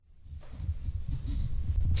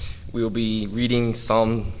We will be reading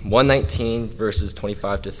Psalm 119, verses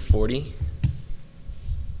 25 to 40.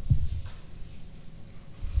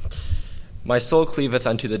 My soul cleaveth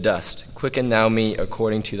unto the dust. Quicken thou me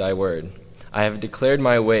according to thy word. I have declared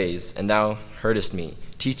my ways, and thou heardest me.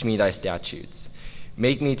 Teach me thy statutes.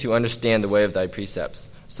 Make me to understand the way of thy precepts.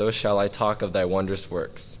 So shall I talk of thy wondrous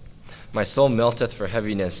works. My soul melteth for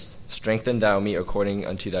heaviness. Strengthen thou me according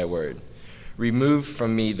unto thy word. Remove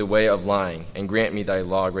from me the way of lying, and grant me thy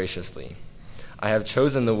law graciously. I have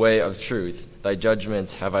chosen the way of truth. Thy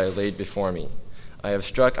judgments have I laid before me. I have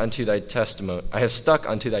stuck unto thy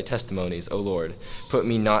testimonies, O Lord. Put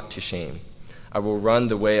me not to shame. I will run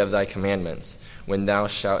the way of thy commandments, when thou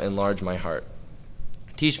shalt enlarge my heart.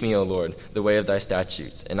 Teach me, O Lord, the way of thy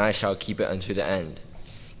statutes, and I shall keep it unto the end.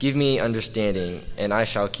 Give me understanding, and I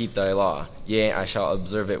shall keep thy law. Yea, I shall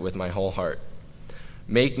observe it with my whole heart.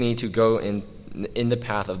 Make me to go in the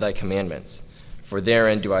path of thy commandments, for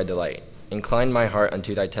therein do I delight. Incline my heart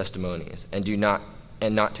unto thy testimonies,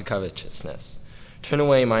 and not to covetousness. Turn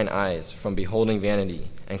away mine eyes from beholding vanity,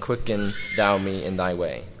 and quicken thou me in thy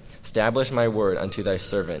way. Establish my word unto thy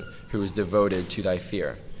servant, who is devoted to thy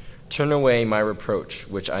fear. Turn away my reproach,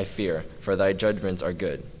 which I fear, for thy judgments are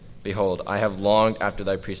good. Behold, I have longed after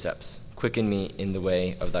thy precepts. Quicken me in the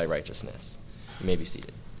way of thy righteousness. You may be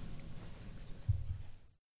seated.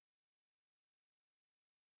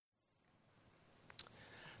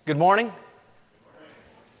 Good morning. I'm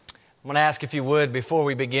going to ask if you would, before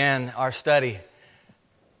we begin our study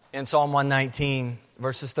in Psalm 119,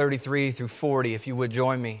 verses 33 through 40, if you would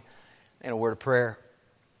join me in a word of prayer.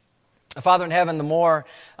 Father in heaven, the more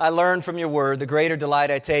I learn from your word, the greater delight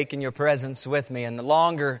I take in your presence with me. And the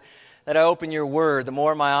longer that I open your word, the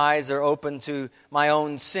more my eyes are open to my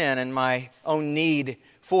own sin and my own need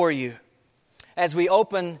for you. As we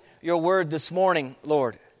open your word this morning,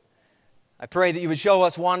 Lord, I pray that you would show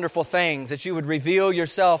us wonderful things, that you would reveal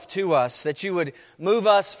yourself to us, that you would move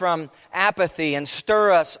us from apathy and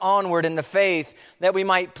stir us onward in the faith, that we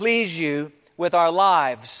might please you with our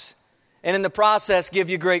lives, and in the process give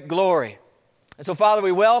you great glory. And so, Father,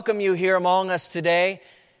 we welcome you here among us today.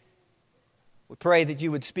 We pray that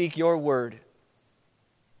you would speak your word,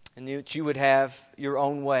 and that you would have your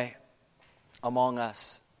own way among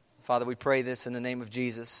us. Father, we pray this in the name of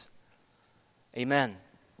Jesus. Amen.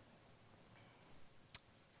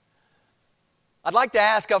 I'd like to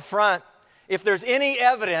ask up front if there's any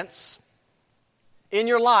evidence in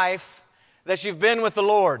your life that you've been with the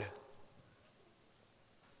Lord.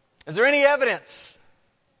 Is there any evidence,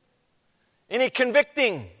 any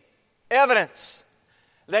convicting evidence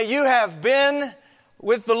that you have been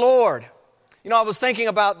with the Lord? You know, I was thinking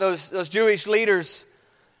about those Jewish leaders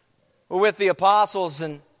who were with the apostles,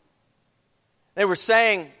 and they were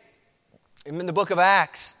saying in the book of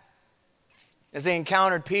Acts, as they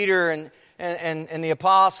encountered Peter and the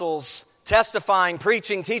apostles testifying,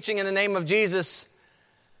 preaching, teaching in the name of Jesus.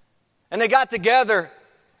 And they got together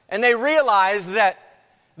and they realized that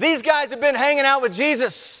these guys have been hanging out with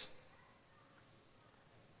Jesus.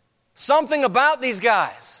 Something about these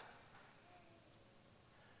guys.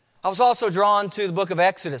 I was also drawn to the book of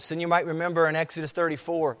Exodus, and you might remember in Exodus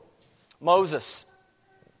 34, Moses.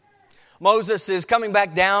 Moses is coming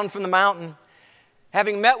back down from the mountain,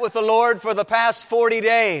 having met with the Lord for the past 40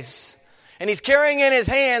 days. And he's carrying in his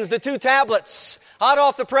hands the 2 tablets, hot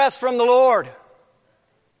off the press from the Lord.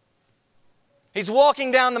 He's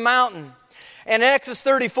walking down the mountain. And in Exodus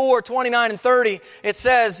 34, 29 and 30, it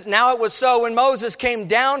says, Now it was so when Moses came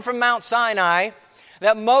down from Mount Sinai,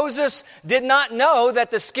 that Moses did not know that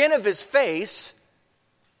the skin of his face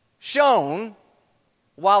shone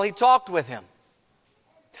while he talked with him.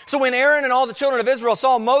 So when Aaron and all the children of Israel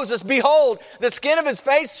saw Moses, behold, the skin of his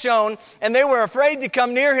face shone, and they were afraid to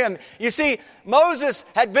come near him. You see, Moses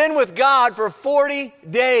had been with God for 40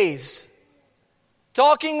 days,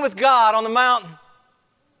 talking with God on the mountain.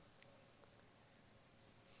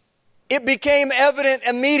 It became evident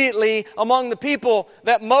immediately among the people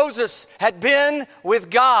that Moses had been with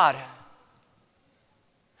God.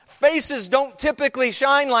 Faces don't typically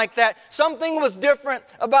shine like that. Something was different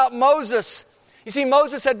about Moses. You see,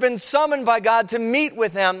 Moses had been summoned by God to meet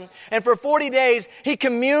with him, and for 40 days he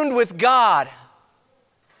communed with God.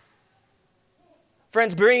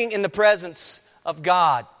 Friends, being in the presence of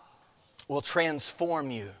God will transform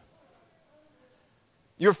you.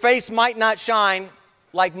 Your face might not shine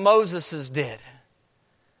like Moses's did,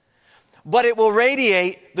 but it will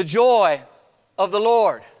radiate the joy of the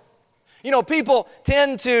Lord. You know, people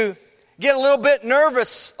tend to get a little bit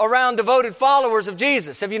nervous around devoted followers of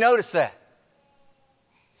Jesus. Have you noticed that?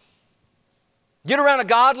 Get around a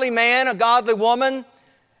godly man, a godly woman,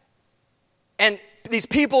 and these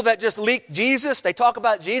people that just leak Jesus, they talk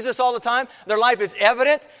about Jesus all the time. Their life is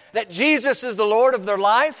evident that Jesus is the Lord of their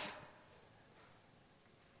life.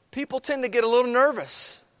 People tend to get a little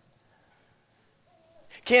nervous.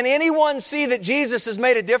 Can anyone see that Jesus has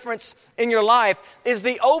made a difference in your life? Is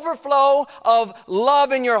the overflow of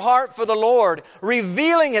love in your heart for the Lord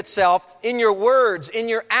revealing itself in your words, in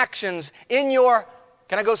your actions, in your,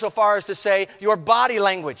 can I go so far as to say, your body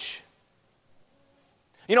language?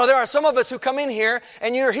 You know, there are some of us who come in here,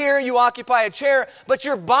 and you're here, you occupy a chair, but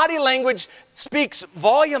your body language speaks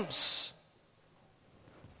volumes.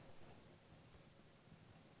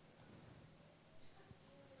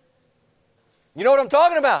 You know what I'm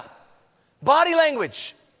talking about? Body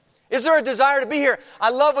language. Is there a desire to be here? I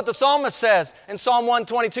love what the psalmist says in Psalm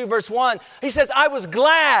 122, verse 1. He says, I was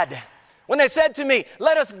glad when they said to me,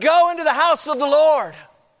 let us go into the house of the Lord.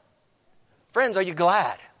 Friends, are you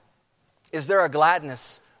glad? Is there a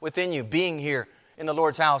gladness within you being here in the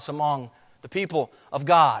Lord's house among the people of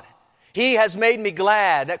God? He has made me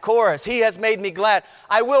glad. That chorus, He has made me glad.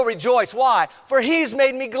 I will rejoice. Why? For He's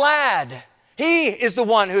made me glad. He is the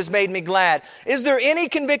one who's made me glad. Is there any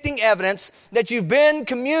convicting evidence that you've been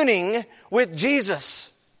communing with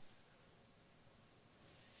Jesus?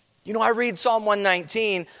 You know, I read Psalm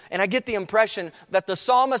 119 and I get the impression that the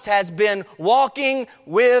psalmist has been walking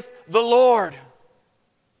with the Lord.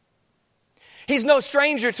 He's no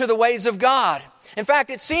stranger to the ways of God. In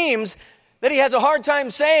fact, it seems that he has a hard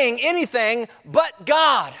time saying anything but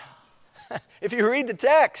God. If you read the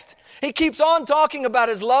text, he keeps on talking about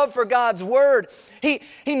his love for God's Word. He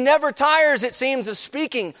never tires, it seems, of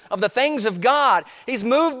speaking of the things of God. He's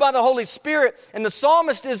moved by the Holy Spirit, and the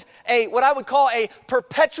psalmist is what I would call a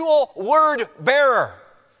perpetual word bearer.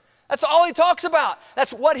 That's all he talks about.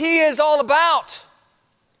 That's what he is all about.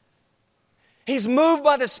 He's moved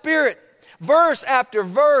by the Spirit. Verse after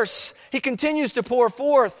verse, he continues to pour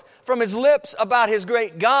forth from his lips about his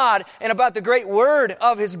great God and about the great word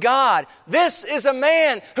of his God. This is a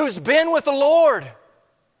man who's been with the Lord.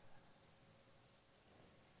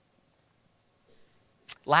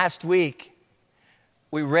 Last week,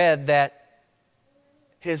 we read that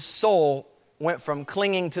his soul went from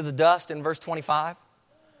clinging to the dust in verse 25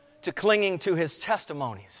 to clinging to his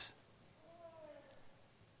testimonies.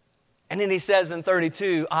 And then he says in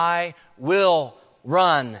 32, I will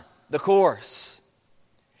run the course.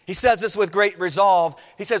 He says this with great resolve.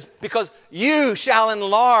 He says, because you shall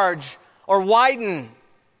enlarge or widen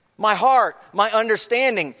my heart, my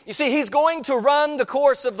understanding. You see, he's going to run the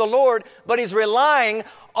course of the Lord, but he's relying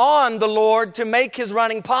on the Lord to make his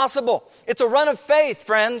running possible. It's a run of faith,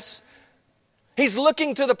 friends. He's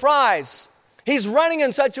looking to the prize. He's running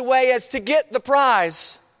in such a way as to get the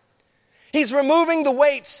prize. He's removing the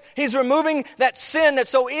weights. He's removing that sin that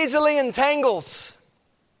so easily entangles.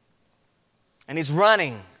 And he's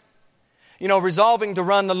running. You know, resolving to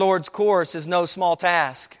run the Lord's course is no small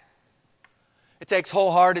task. It takes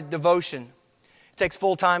wholehearted devotion. It takes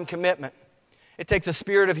full-time commitment. It takes a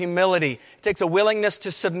spirit of humility. It takes a willingness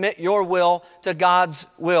to submit your will to God's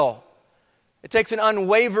will. It takes an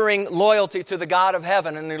unwavering loyalty to the God of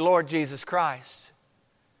heaven and the Lord Jesus Christ.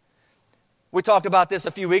 We talked about this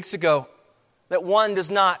a few weeks ago, that one does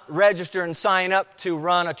not register and sign up to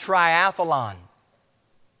run a triathlon,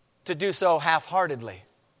 to do so half-heartedly.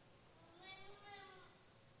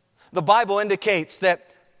 The Bible indicates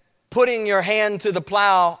that putting your hand to the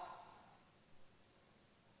plow,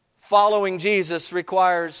 following Jesus,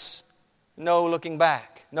 requires no looking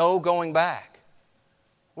back, no going back.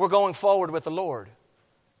 We're going forward with the Lord.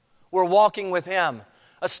 We're walking with Him,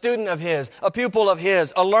 a student of His, a pupil of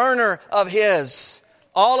His, a learner of His,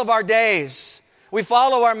 all of our days. We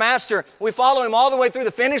follow our Master. We follow Him all the way through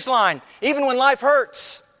the finish line, even when life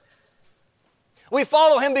hurts. We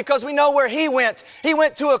follow Him because we know where He went. He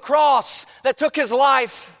went to a cross that took His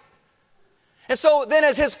life. And so then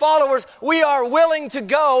as His followers, we are willing to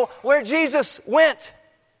go where Jesus went.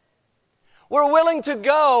 We're willing to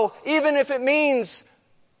go even if it means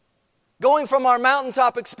going from our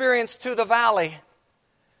mountaintop experience to the valley.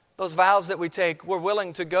 Those vows that we take, we're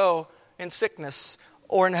willing to go in sickness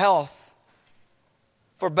or in health,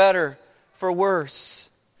 for better, for worse.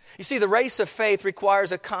 You see, the race of faith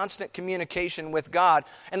requires a constant communication with God.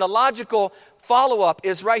 And the logical follow-up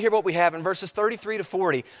is right here what we have in verses 33 to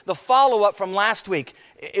 40. The follow-up from last week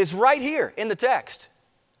is right here in the text.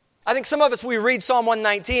 I think some of us, we read Psalm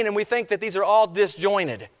 119 and we think that these are all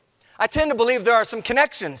disjointed. I tend to believe there are some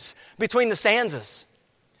connections between the stanzas.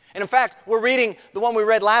 And in fact, we're reading the one we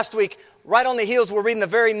read last week, right on the heels, we're reading the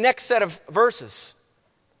very next set of verses.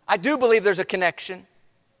 I do believe there's a connection.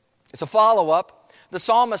 It's a follow-up. The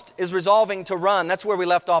psalmist is resolving to run. That's where we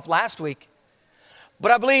left off last week.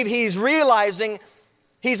 But I believe he's realizing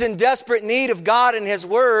he's in desperate need of God and His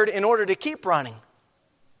Word in order to keep running.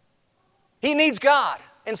 He needs God,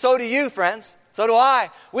 and so do you, friends. So do I.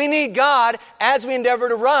 We need God as we endeavor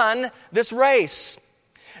to run this race.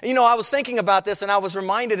 You know, I was thinking about this, and I was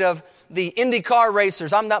reminded of the IndyCar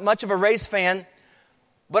racers. I'm not much of a race fan,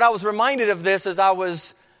 but I was reminded of this as I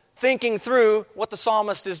was thinking through what the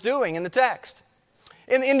psalmist is doing in the text.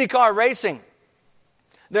 In IndyCar racing,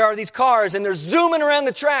 there are these cars, and they're zooming around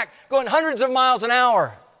the track, going hundreds of miles an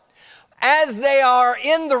hour. As they are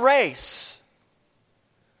in the race,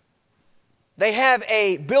 they have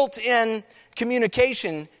a built-in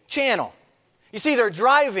communication channel. You see, they're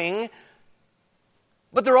driving,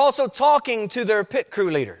 but they're also talking to their pit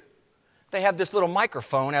crew leader. They have this little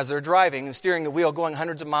microphone as they're driving and steering the wheel going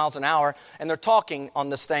hundreds of miles an hour, and they're talking on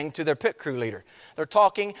this thing to their pit crew leader. They're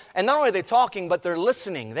talking, and not only are they talking, but they're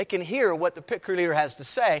listening. They can hear what the pit crew leader has to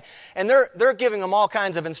say, and they're giving them all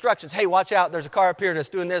kinds of instructions. Hey, watch out, there's a car up here that's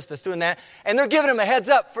doing this, that's doing that. And they're giving them a heads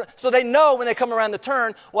up so they know when they come around the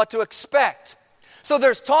turn what to expect. So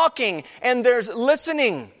there's talking and there's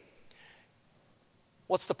listening.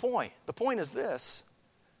 What's the point? The point is this.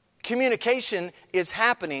 Communication is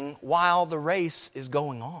happening while the race is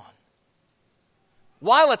going on.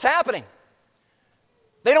 While it's happening.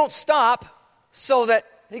 They don't stop so that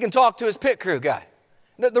he can talk to his pit crew guy.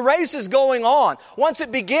 The race is going on. Once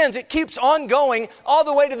it begins, it keeps on going all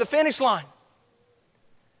the way to the finish line.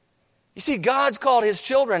 You see, God's called His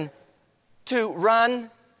children to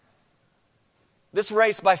run this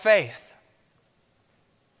race by faith.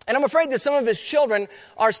 And I'm afraid that some of His children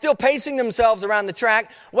are still pacing themselves around the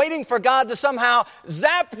track, waiting for God to somehow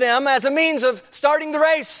zap them as a means of starting the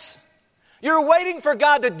race. You're waiting for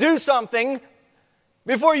God to do something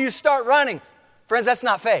before you start running. Friends, that's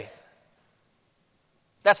not faith.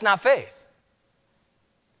 That's not faith.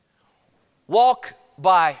 Walk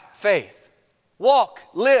by faith. Walk,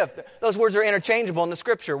 live. Those words are interchangeable in the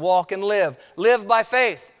Scripture. Walk and live. Live by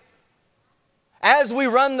faith. As we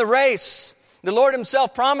run the race, the Lord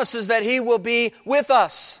Himself promises that He will be with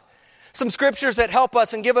us. Some scriptures that help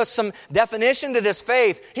us and give us some definition to this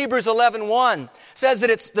faith. Hebrews 11:1 says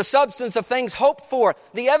that it's the substance of things hoped for,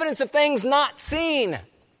 the evidence of things not seen.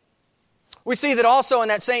 We see that also in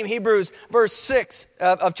that same Hebrews verse 6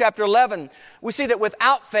 of chapter 11. We see that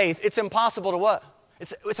without faith, it's impossible to what?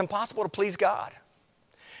 It's impossible to please God.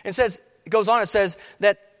 It goes on, it says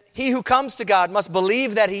that he who comes to God must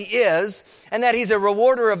believe that He is, and that He's a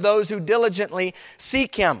rewarder of those who diligently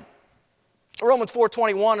seek Him. Romans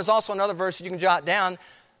 4:21 is also another verse you can jot down.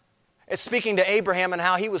 It's speaking to Abraham and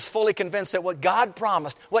how he was fully convinced that what God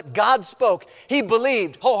promised, what God spoke, he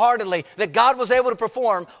believed wholeheartedly that God was able to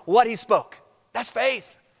perform what He spoke. That's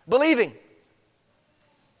faith, believing.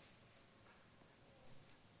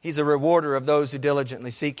 He's a rewarder of those who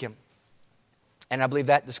diligently seek Him. And I believe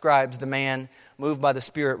that describes the man moved by the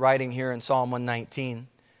Spirit writing here in Psalm 119.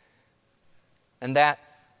 And that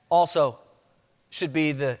also should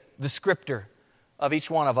be the descriptor of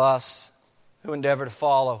each one of us who endeavor to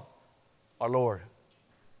follow our Lord.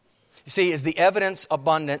 You see, is the evidence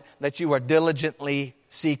abundant that you are diligently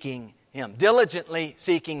seeking Him? Diligently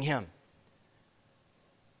seeking Him.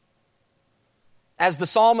 As the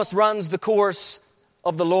psalmist runs the course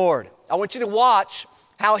of the Lord, I want you to watch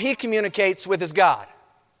how he communicates with his God.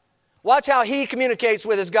 Watch how he communicates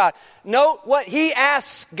with his God. Note what he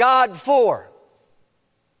asks God for.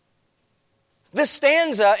 This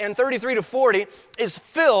stanza in 33 to 40 is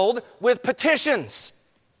filled with petitions.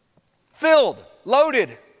 Filled,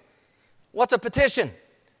 loaded. What's a petition?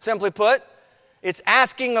 Simply put, it's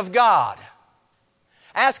asking of God.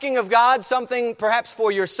 Asking of God something perhaps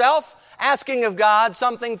for yourself. Asking of God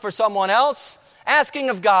something for someone else. Asking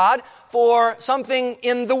of God for something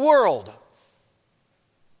in the world.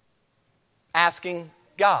 Asking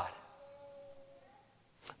God.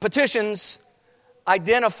 Petitions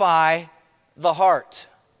identify the heart.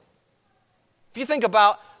 If you think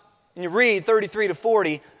about, and you read 33 to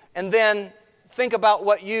 40, and then think about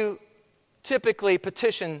what you typically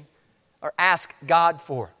petition or ask God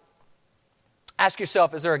for. Ask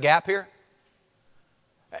yourself, is there a gap here?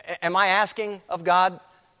 Am I asking of God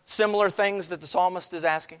similar things that the psalmist is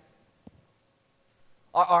asking?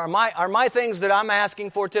 Are my things that I'm asking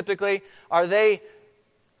for typically, are they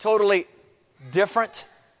totally different,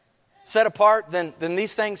 set apart than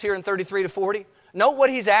these things here in 33 to 40? Note what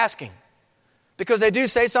he's asking, because they do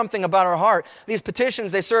say something about our heart. These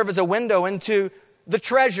petitions, they serve as a window into the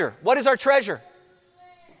treasure. What is our treasure?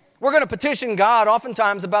 We're going to petition God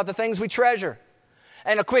oftentimes about the things we treasure.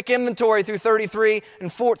 And a quick inventory through 33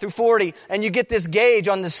 and through 40, and you get this gauge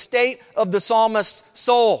on the state of the psalmist's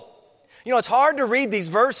soul. You know, it's hard to read these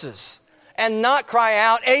verses and not cry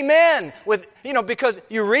out, amen, because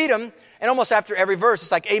you read them, and almost after every verse,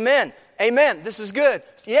 it's like, amen, amen, this is good.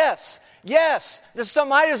 Yes, yes, this is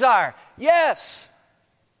something I desire. Yes.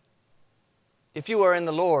 If you are in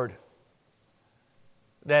the Lord,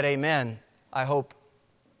 that amen, I hope,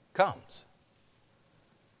 comes.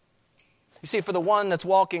 You see, for the one that's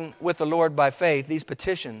walking with the Lord by faith, these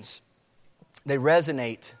petitions, they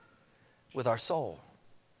resonate with our soul.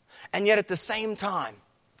 And yet at the same time,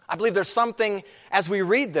 I believe there's something, as we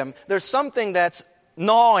read them, there's something that's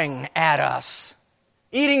gnawing at us,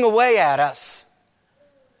 eating away at us.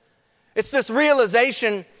 It's this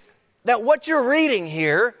realization that what you're reading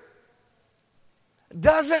here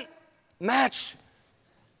doesn't match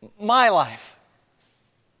my life.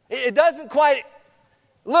 It doesn't quite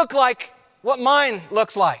look like what mine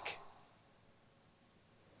looks like.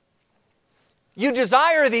 You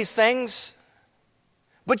desire these things,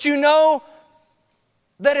 but you know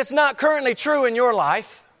that it's not currently true in your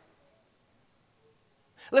life.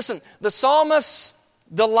 Listen, the psalmist's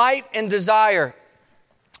delight and desire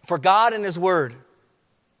for God and His Word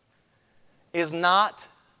is not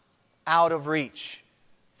out of reach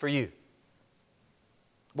for you.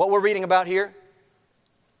 What we're reading about here,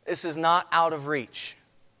 this is not out of reach.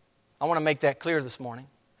 I want to make that clear this morning,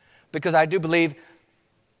 because I do believe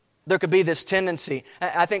there could be this tendency.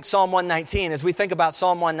 I think Psalm 119, as we think about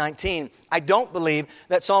Psalm 119, I don't believe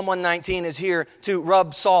that Psalm 119 is here to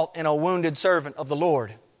rub salt in a wounded servant of the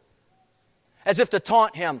Lord, as if to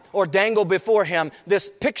taunt him or dangle before him this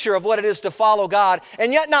picture of what it is to follow God,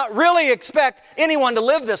 and yet not really expect anyone to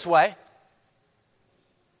live this way.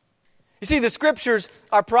 You see, the Scriptures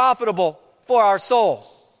are profitable for our soul.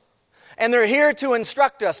 And they're here to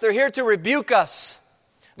instruct us. They're here to rebuke us.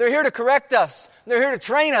 They're here to correct us. They're here to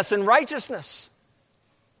train us in righteousness.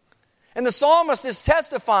 And the psalmist is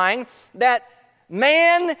testifying that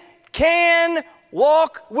man can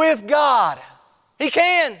walk with God. He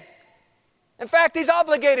can. In fact, he's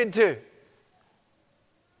obligated to.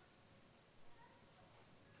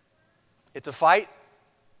 It's a fight.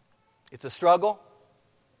 It's a struggle.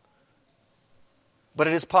 But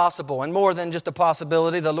it is possible, and more than just a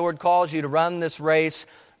possibility, the Lord calls you to run this race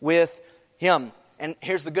with Him. And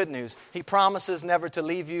here's the good news. He promises never to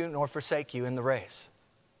leave you nor forsake you in the race.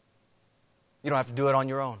 You don't have to do it on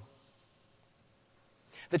your own.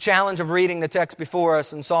 The challenge of reading the text before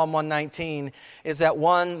us in Psalm 119 is that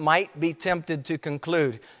one might be tempted to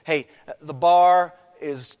conclude, hey, the bar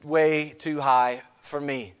is way too high for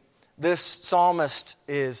me. This psalmist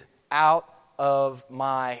is out of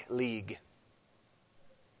my league.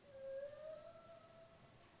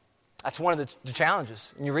 That's one of the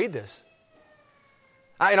challenges when you read this.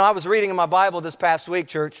 I was reading in my Bible this past week,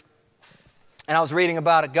 church, and I was reading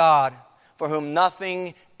about a God for whom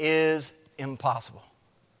nothing is impossible.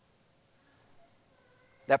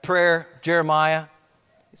 That prayer, Jeremiah,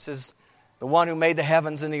 it says, the one who made the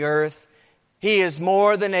heavens and the earth, He is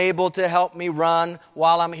more than able to help me run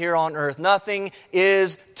while I'm here on earth. Nothing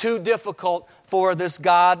is too difficult for this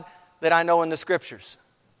God that I know in the Scriptures.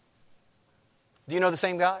 Do you know the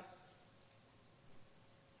same God?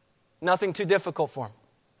 Nothing too difficult for Him.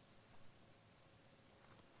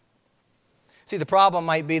 See, the problem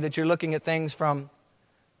might be that you're looking at things from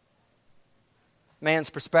man's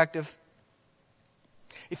perspective.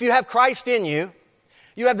 If you have Christ in you,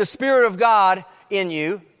 you have the Spirit of God in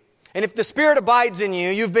you, and if the Spirit abides in you,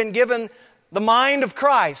 you've been given the mind of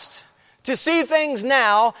Christ to see things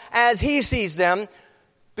now as He sees them.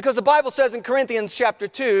 Because the Bible says in Corinthians chapter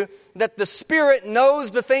 2 that the Spirit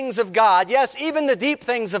knows the things of God. Yes, even the deep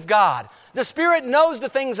things of God. The Spirit knows the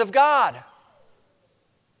things of God.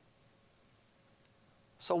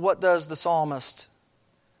 So what does the psalmist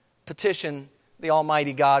petition the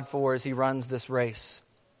Almighty God for as he runs this race?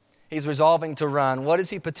 He's resolving to run. What is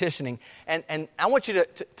he petitioning? And I want you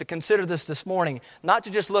to consider this morning, not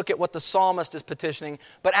to just look at what the psalmist is petitioning,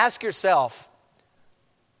 but ask yourself,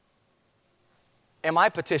 am I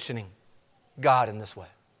petitioning God in this way?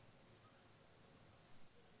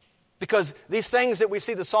 Because these things that we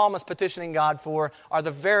see the psalmist petitioning God for are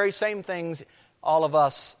the very same things all of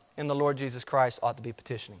us in the Lord Jesus Christ ought to be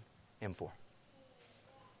petitioning Him for.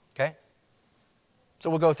 Okay? So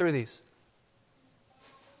we'll go through these.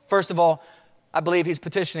 First of all, I believe he's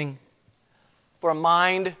petitioning for a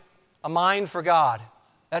mind for God.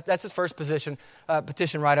 That's his first petition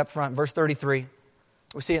right up front, verse 33.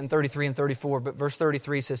 We see it in 33 and 34, but verse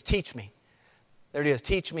 33 says, teach me. There it is.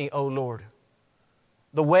 Teach me, O Lord,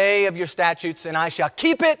 the way of your statutes, and I shall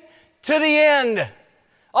keep it to the end.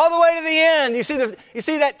 All the way to the end. You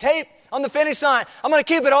see that tape on the finish line. I'm going to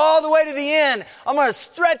keep it all the way to the end. I'm going to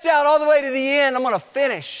stretch out all the way to the end. I'm going to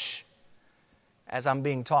finish as I'm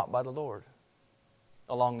being taught by the Lord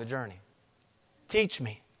along the journey. Teach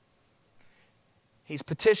me. He's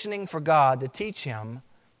petitioning for God to teach him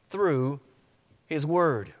through His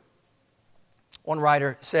Word. One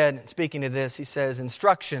writer said, speaking to this, he says,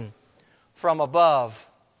 instruction from above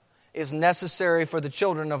is necessary for the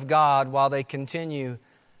children of God while they continue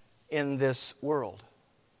in this world.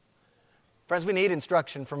 Friends, we need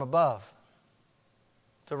instruction from above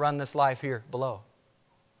to run this life here below.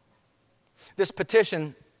 This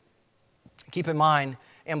petition, keep in mind,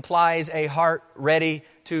 implies a heart ready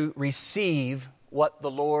to receive what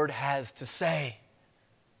the Lord has to say.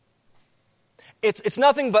 It's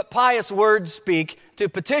nothing but pious word speak to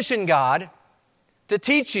petition God to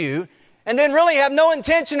teach you and then really have no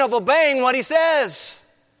intention of obeying what He says.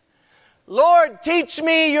 Lord, teach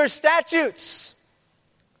me your statutes.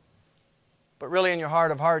 But really in your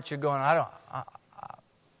heart of hearts you're going, I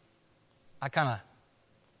kind of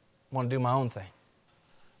want to do my own thing.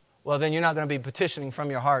 Well, then you're not going to be petitioning from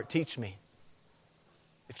your heart, teach me.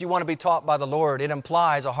 If you want to be taught by the Lord, it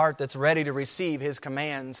implies a heart that's ready to receive His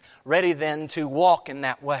commands, ready then to walk in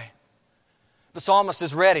that way. The psalmist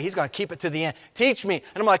is ready. He's going to keep it to the end. Teach me,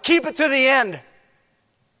 and I'm going to keep it to the end.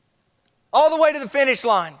 All the way to the finish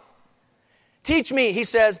line. Teach me, he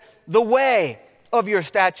says, the way of your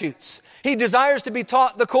statutes. He desires to be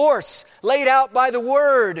taught the course laid out by the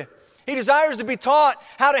Word. He desires to be taught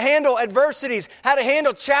how to handle adversities, how to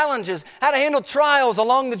handle challenges, how to handle trials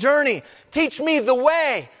along the journey. Teach me the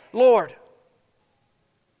way, Lord.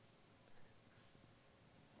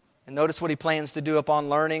 And notice what he plans to do upon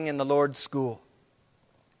learning in the Lord's school.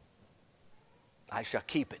 I shall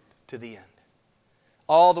keep it to the end.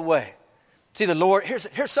 All the way. See, the Lord,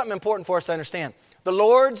 here's something important for us to understand. The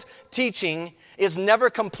Lord's teaching is never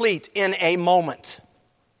complete in a moment.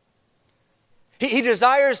 He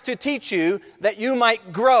desires to teach you that you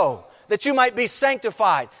might grow, that you might be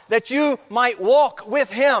sanctified, that you might walk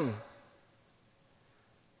with Him.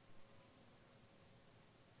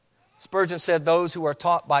 Spurgeon said, those who are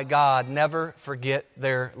taught by God never forget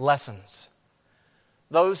their lessons.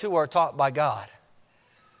 Those who are taught by God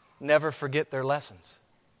never forget their lessons.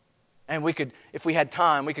 And we could, if we had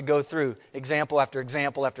time, we could go through example after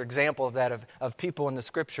example after example of that, of people in the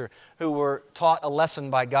Scripture who were taught a lesson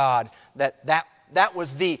by God that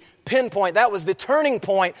was the pinpoint, that was the turning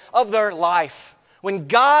point of their life. When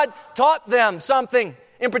God taught them something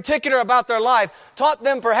in particular about their life, taught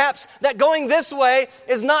them perhaps that going this way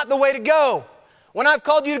is not the way to go. When I've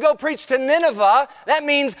called you to go preach to Nineveh, that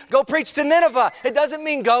means go preach to Nineveh. It doesn't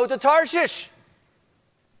mean go to Tarshish.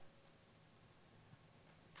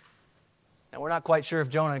 Now, we're not quite sure if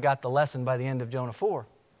Jonah got the lesson by the end of Jonah 4.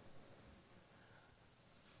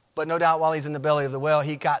 But no doubt while he's in the belly of the whale,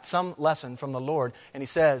 he got some lesson from the Lord. And he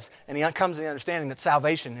says, and he comes to the understanding that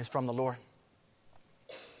salvation is from the Lord.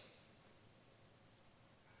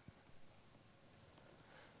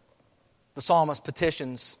 The psalmist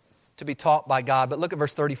petitions to be taught by God. But look at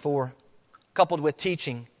verse 34. Coupled with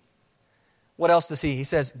teaching. What else does he? He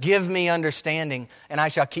says, give me understanding, and I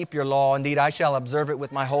shall keep your law. Indeed, I shall observe it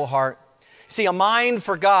with my whole heart. See, a mind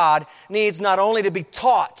for God needs not only to be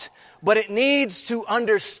taught, but it needs to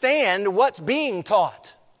understand what's being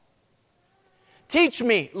taught. Teach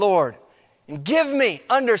me, Lord, and give me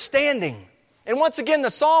understanding. And once again, the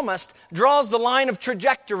psalmist draws the line of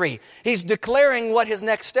trajectory. He's declaring what his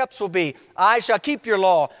next steps will be. I shall keep your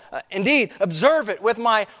law. Indeed, observe it with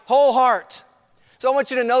my whole heart. So I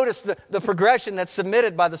want you to notice the progression that's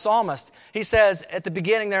submitted by the psalmist. He says at the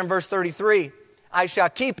beginning there in verse 33, I shall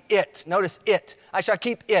keep it. Notice it. I shall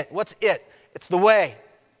keep it. What's it? It's the way.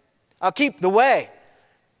 I'll keep the way.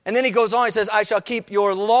 And then he goes on, he says, I shall keep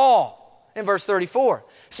your law in verse 34.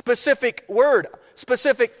 Specific word,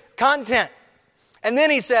 specific content. And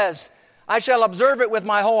then he says, I shall observe it with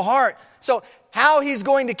my whole heart. So how he's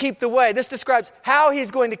going to keep the way. This describes how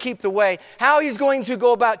he's going to keep the way, how he's going to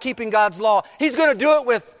go about keeping God's law. He's going to do it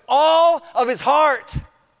with all of his heart.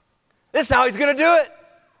 This is how he's going to do it.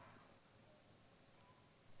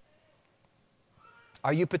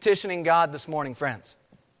 Are you petitioning God this morning, friends,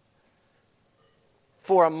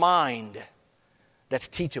 for a mind that's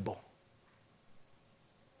teachable?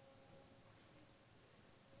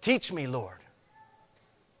 Teach me, Lord.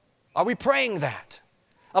 Are we praying that?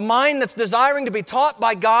 A mind that's desiring to be taught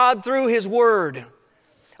by God through His Word.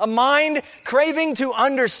 A mind craving to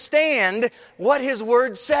understand what His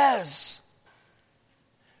Word says.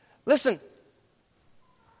 Listen,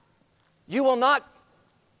 you will not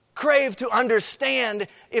crave to understand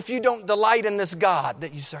if you don't delight in this God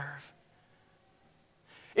that you serve.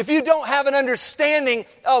 if you don't have an understanding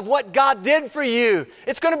of what God did for you,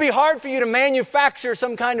 it's going to be hard for you to manufacture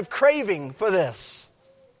some kind of craving for this.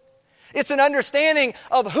 It's an understanding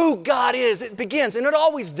of who God is. It begins, and it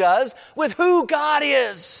always does, with who God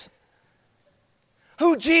is.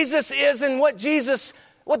 Who Jesus is and what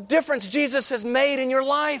difference Jesus has made in your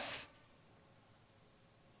life.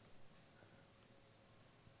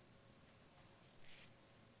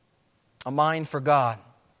 A mind for God.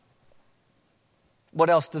 What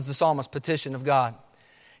else does the psalmist petition of God?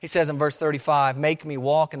 He says in verse 35, "Make me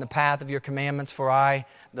walk in the path of your commandments, for I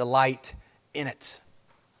delight in it."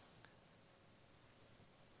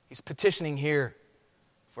 He's petitioning here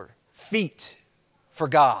for feet for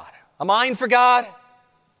God. A mind for God,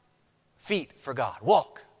 feet for God.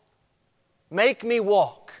 Walk. Make me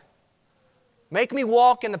walk. Make me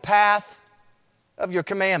walk in the path of your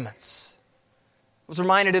commandments. I was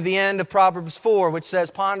reminded of the end of Proverbs 4, which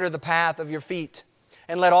says, "Ponder the path of your feet,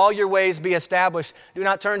 and let all your ways be established. Do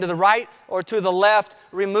not turn to the right or to the left.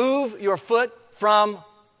 Remove your foot from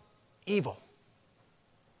evil."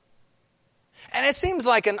 And it seems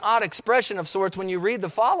like an odd expression of sorts when you read the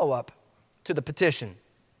follow-up to the petition.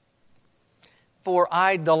 "For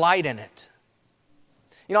I delight in it."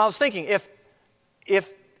 You know, I was thinking, if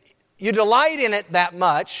you delight in it that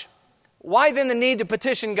much, why then the need to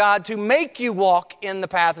petition God to make you walk in the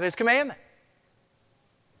path of His commandment?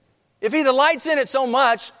 If He delights in it so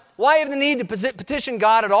much, why have the need to petition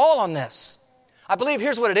God at all on this? I believe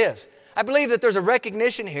here's what it is. I believe that there's a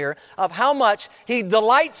recognition here of how much He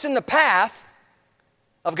delights in the path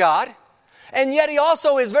of God, and yet He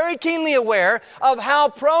also is very keenly aware of how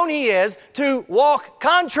prone He is to walk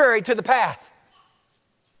contrary to the path.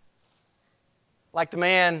 Like the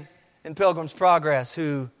man in Pilgrim's Progress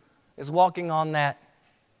who is walking on that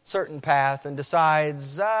certain path and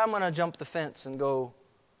decides, I'm going to jump the fence and go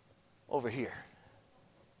over here.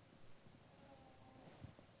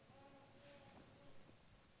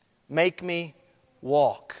 Make me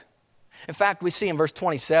walk. In fact, we see in verse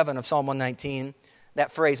 27 of Psalm 119,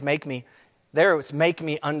 that phrase, make me, there it's make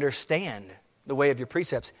me understand the way of your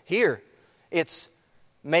precepts. Here, it's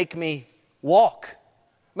make me walk.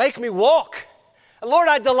 Make me walk. Lord,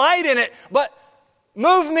 I delight in it, but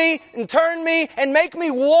move me and turn me and make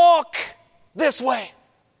me walk this way.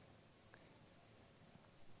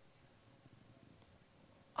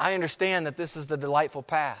 I understand that this is the delightful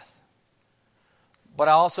path, but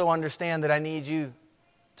I also understand that I need you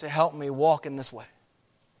to help me walk in this way.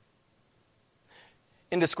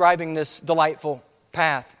 In describing this delightful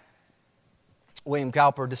path, William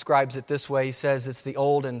Cowper describes it this way. He says it's the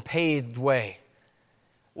old and paved way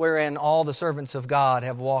wherein all the servants of God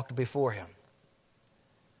have walked before Him.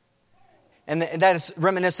 And that is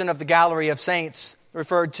reminiscent of the gallery of saints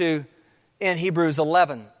referred to in Hebrews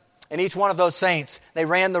 11. And each one of those saints, they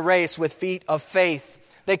ran the race with feet of faith.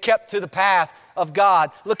 They kept to the path of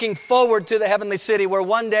God, looking forward to the heavenly city where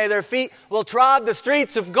one day their feet will trod the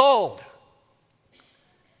streets of gold,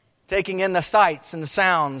 taking in the sights and the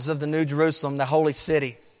sounds of the New Jerusalem, the holy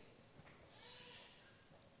city.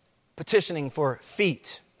 Petitioning for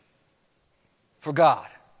feet for God.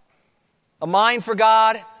 A mind for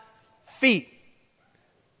God, feet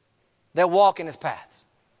that walk in His paths.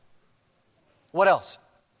 What else?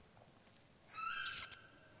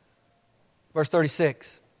 Verse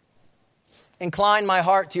 36. Incline my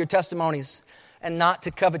heart to your testimonies and not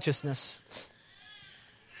to covetousness.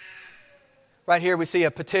 Right here we see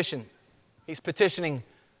a petition. He's petitioning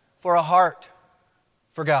for a heart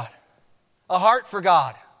for God. A heart for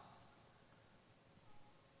God.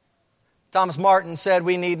 Thomas Martin said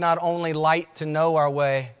we need not only light to know our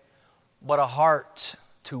way, but a heart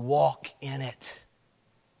to walk in it.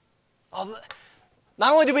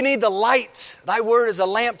 Not only do we need the light, thy word is a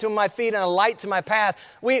lamp to my feet and a light to my path.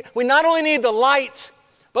 We not only need the light,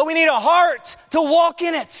 but we need a heart to walk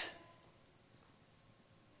in it.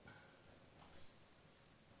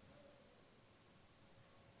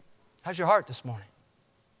 How's your heart this morning?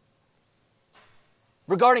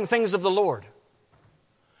 Regarding things of the Lord.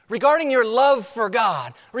 Regarding your love for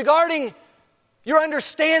God. Regarding your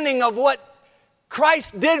understanding of what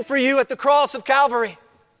Christ did for you at the cross of Calvary.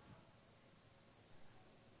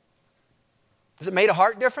 Has it made a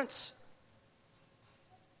heart difference?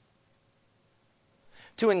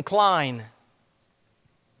 To incline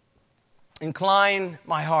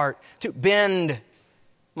my heart. To bend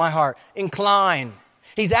my heart. Incline.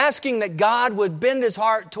 He's asking that God would bend His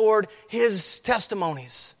heart toward His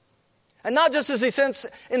testimonies. And not just as He sits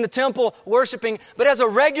in the temple worshiping, but as a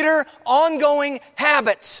regular, ongoing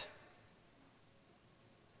habit.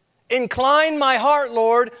 Incline my heart,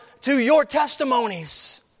 Lord, to your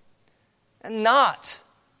testimonies. And not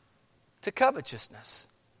to covetousness.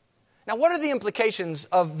 Now, what are the implications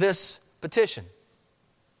of this petition?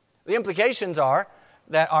 The implications are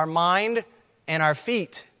that our mind and our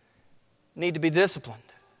feet need to be disciplined.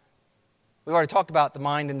 We've already talked about the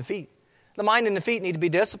mind and the feet. The mind and the feet need to be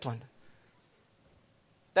disciplined.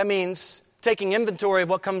 That means taking inventory of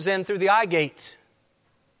what comes in through the eye gate.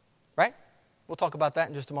 Right? We'll talk about that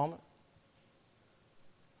in just a moment.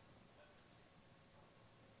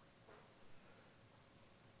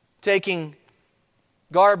 Taking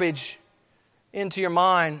garbage into your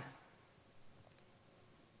mind.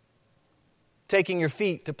 Taking your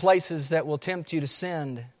feet to places that will tempt you to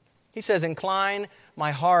sin. He says, incline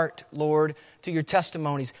my heart, Lord, to your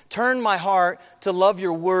testimonies. Turn my heart to love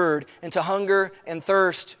your word and to hunger and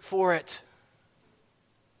thirst for it.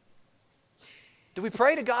 Do we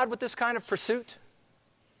pray to God with this kind of pursuit?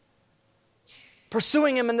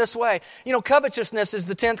 Pursuing Him in this way. You know, covetousness is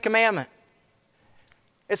the 10th commandment.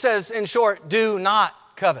 It says, in short, do not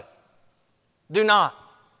covet. Do not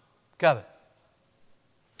covet.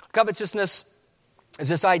 Covetousness is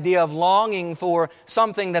this idea of longing for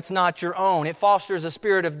something that's not your own. It fosters a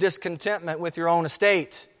spirit of discontentment with your own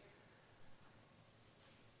estate.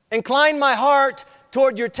 Incline my heart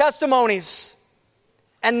toward your testimonies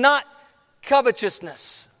and not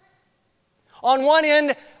covetousness. On one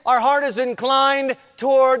end, our heart is inclined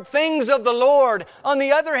toward things of the Lord. On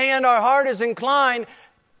the other hand, our heart is inclined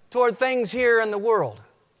toward things here in the world.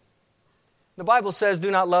 The Bible says,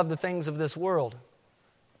 do not love the things of this world.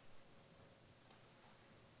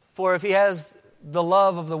 For if he has the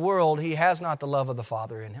love of the world, he has not the love of the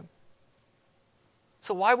Father in him.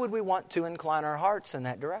 So why would we want to incline our hearts in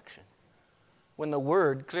that direction when the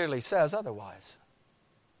Word clearly says otherwise?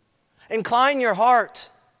 Incline your heart.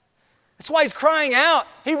 That's why he's crying out.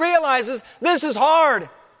 He realizes this is hard.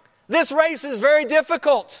 This race is very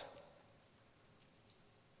difficult.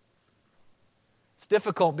 It's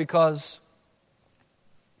difficult because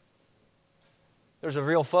there's a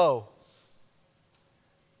real foe.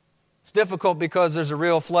 It's difficult because there's a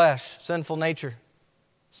real flesh, sinful nature,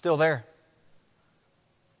 still there.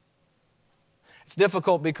 It's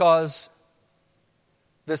difficult because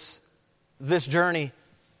this journey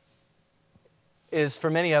is, for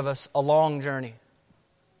many of us, a long journey.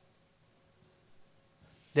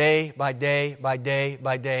 Day by day by day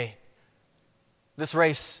by day. This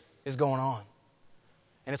race is going on.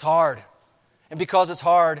 And it's hard. And because it's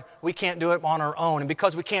hard, we can't do it on our own. And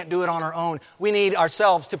because we can't do it on our own, we need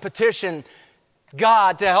ourselves to petition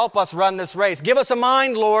God to help us run this race. Give us a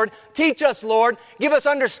mind, Lord. Teach us, Lord. Give us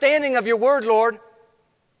understanding of your word, Lord.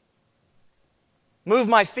 Move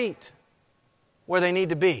my feet where they need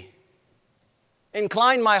to be.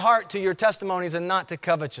 Incline my heart to your testimonies and not to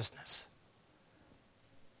covetousness.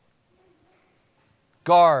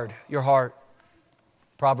 Guard your heart,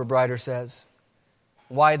 proverb writer says.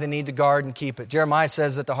 Why the need to guard and keep it? Jeremiah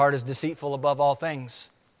says that the heart is deceitful above all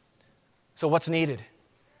things. So what's needed?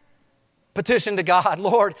 Petition to God,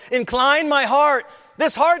 Lord, incline my heart.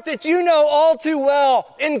 This heart that you know all too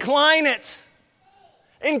well, incline it.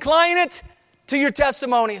 Incline it to your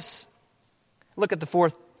testimonies. Look at the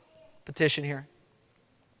fourth petition here.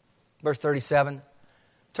 Verse 37.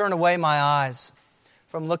 Turn away my eyes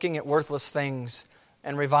from looking at worthless things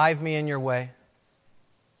and revive me in your way.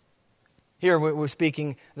 Here we're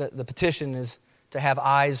speaking, the petition is to have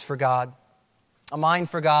eyes for God, a mind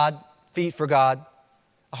for God, feet for God,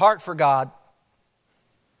 a heart for God,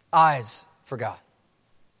 eyes for God.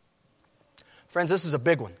 Friends, this is a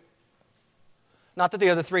big one. Not that the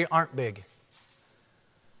other three aren't big.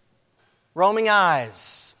 Roaming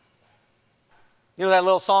eyes. You know that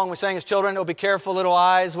little song we sang as children, "Oh, be careful, little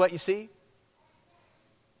eyes, what you see"?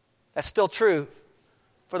 That's still true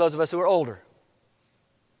for those of us who are older.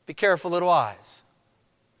 Be careful, little eyes.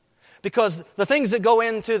 Because the things that go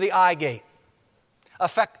into the eye gate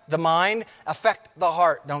affect the mind, affect the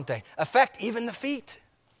heart, don't they? Affect even the feet,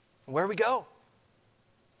 where we go.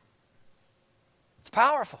 It's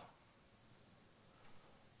powerful.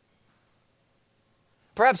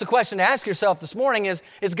 Perhaps the question to ask yourself this morning is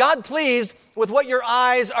God pleased with what your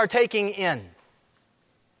eyes are taking in?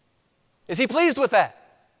 Is He pleased with that?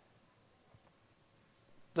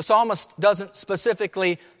 The psalmist doesn't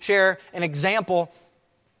specifically share an example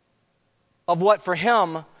of what for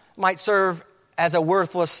him might serve as a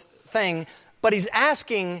worthless thing, but he's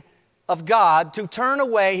asking of God to turn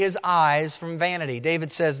away his eyes from vanity. David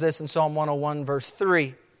says this in Psalm 101, verse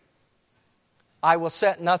 3. I will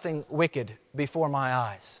set nothing wicked before my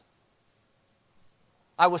eyes.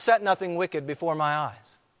 I will set nothing wicked before my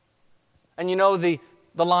eyes. And you know the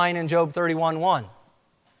line in Job 31:1,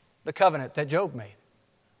 the covenant that Job made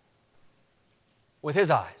with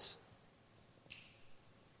his eyes.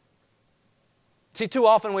 See, too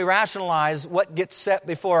often we rationalize what gets set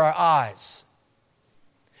before our eyes.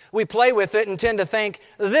 We play with it and tend to think,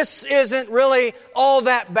 this isn't really all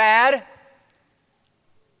that bad.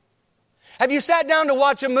 Have you sat down to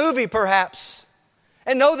watch a movie, perhaps,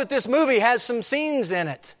 and know that this movie has some scenes in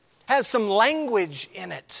it, has some language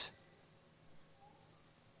in it,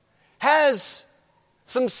 has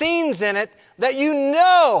some scenes in it that you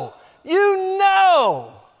know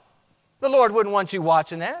the Lord wouldn't want you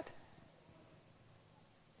watching that.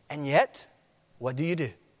 And yet, what do?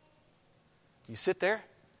 You sit there,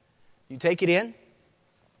 you take it in,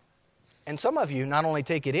 and some of you not only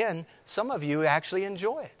take it in, some of you actually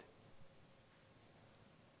enjoy it.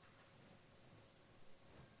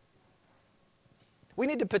 We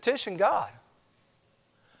need to petition God.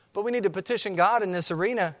 But we need to petition God in this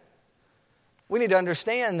arena. We need to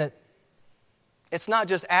understand that it's not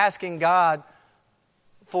just asking God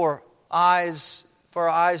for our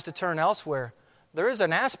eyes to turn elsewhere. There is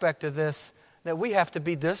an aspect of this that we have to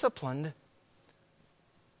be disciplined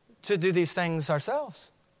to do these things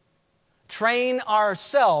ourselves. Train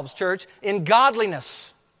ourselves, church, in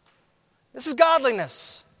godliness. This is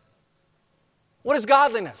godliness. What is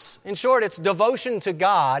godliness? In short, it's devotion to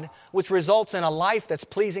God, which results in a life that's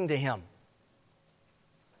pleasing to Him.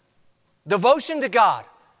 Devotion to God,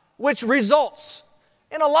 which results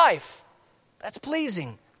in a life that's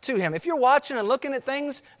pleasing to Him. If you're watching and looking at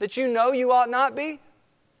things that you know you ought not be,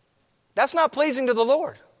 that's not pleasing to the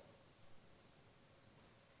Lord.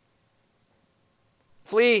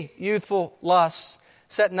 Flee youthful lusts.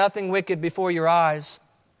 Set nothing wicked before your eyes.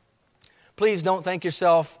 Please don't think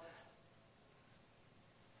yourself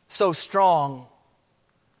so strong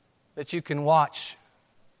that you can watch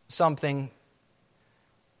something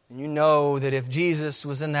and you know that if Jesus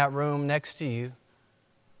was in that room next to you,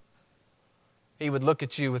 He would look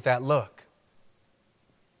at you with that look.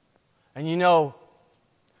 And you know,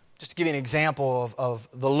 just to give you an example of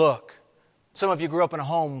the look, some of you grew up in a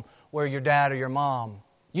home where your dad or your mom,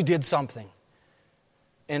 you did something,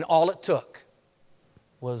 and all it took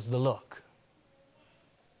was the look.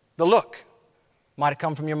 The look might have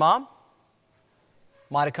come from your mom,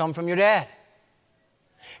 might have come from your dad.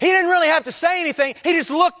 He didn't really have to say anything, he just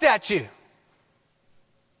looked at you.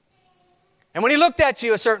 And when he looked at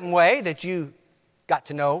you a certain way that you got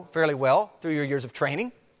to know fairly well through your years of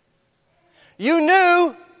training, you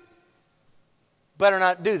knew better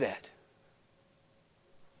not do that.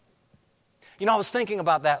 You know, I was thinking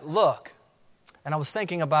about that look, and I was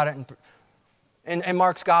thinking about it in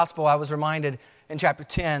Mark's Gospel. I was reminded in chapter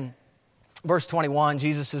 10, verse 21,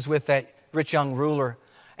 Jesus is with that rich young ruler,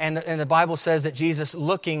 and the Bible says that Jesus,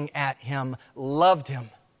 looking at him, loved him.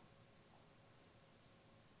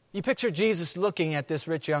 You picture Jesus looking at this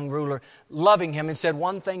rich young ruler, loving him, and said,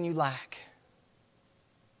 one thing you lack.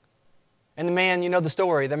 And the man, you know the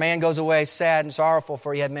story, the man goes away sad and sorrowful,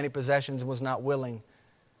 for he had many possessions and was not willing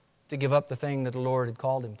to give up the thing that the Lord had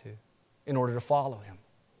called him to in order to follow Him.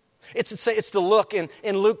 It's the look in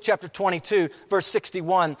Luke chapter 22, verse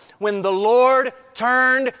 61, when the Lord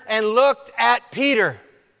turned and looked at Peter.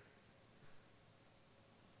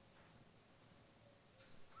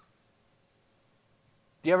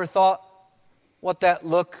 Do you ever thought what that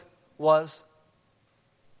look was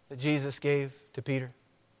that Jesus gave to Peter?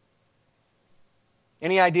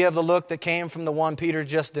 Any idea of the look that came from the one Peter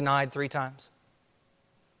just denied 3 times?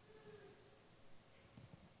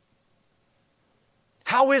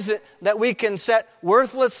 How is it that we can set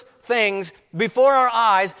worthless things before our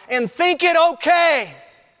eyes and think it okay?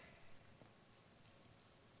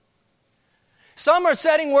 Some are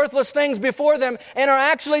setting worthless things before them and are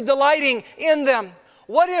actually delighting in them.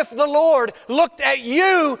 What if the Lord looked at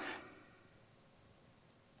you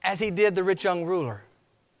as He did the rich young ruler?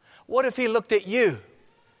 What if He looked at you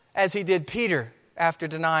as He did Peter after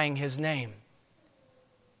denying His name?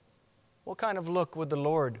 What kind of look would the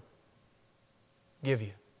Lord give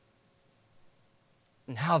you?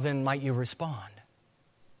 And how then might you respond?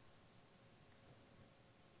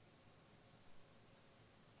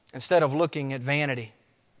 Instead of looking at vanity,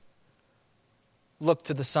 look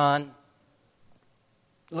to the Son.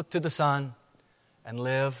 Look to the Son and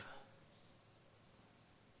live.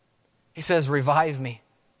 He says, revive me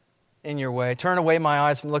in your way. Turn away my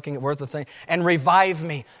eyes from looking at worthless things and revive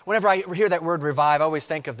me. Whenever I hear that word revive, I always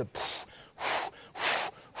think of the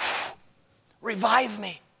revive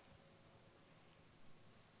me.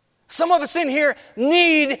 Some of us in here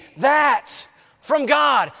need that from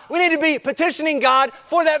God. We need to be petitioning God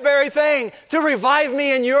for that very thing, to revive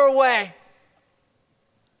me in your way.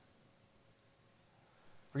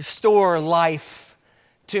 Restore life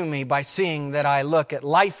to me by seeing that I look at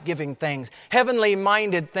life-giving things,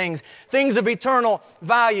 heavenly-minded things, things of eternal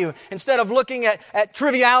value. Instead of looking at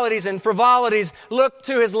trivialities and frivolities, look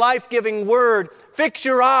to His life-giving Word. Fix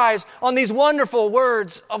your eyes on these wonderful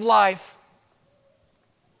words of life.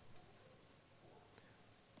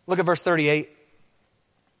 Look at verse 38.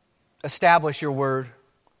 Establish your word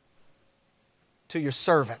to your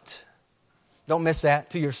servant. Don't miss that.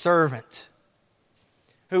 To your servant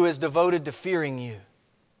who is devoted to fearing you.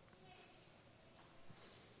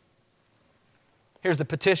 Here's the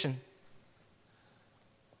petition.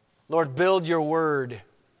 Lord, build your word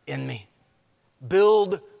in me.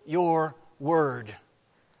 Build your word.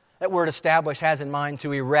 That word establish has in mind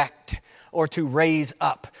to erect or to raise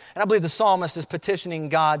up. And I believe the psalmist is petitioning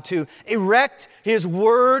God to erect His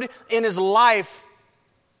word in his life.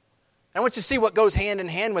 And I want you to see what goes hand in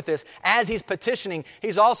hand with this. As he's petitioning,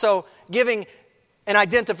 he's also giving an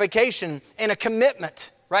identification and a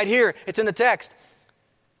commitment. Right here, it's in the text.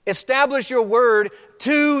 Establish your word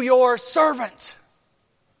to your servant.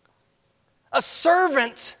 A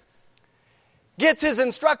servant gets his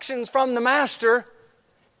instructions from the master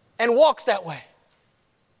and walks that way.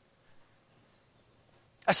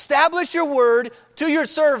 Establish your word to your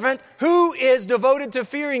servant who is devoted to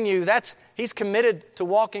fearing you. He's committed to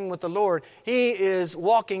walking with the Lord. He is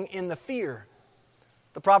walking in the fear.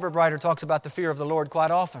 The proverb writer talks about the fear of the Lord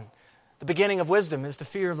quite often. The beginning of wisdom is the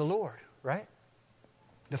fear of the Lord, right?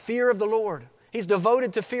 The fear of the Lord. He's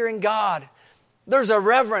devoted to fearing God. There's a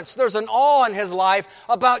reverence, there's an awe in his life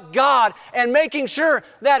about God and making sure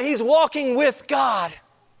that he's walking with God.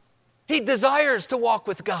 He desires to walk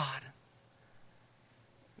with God.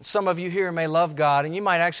 Some of you here may love God, and you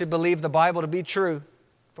might actually believe the Bible to be true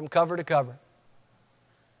from cover to cover.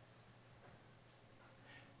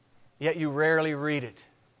 Yet you rarely read it.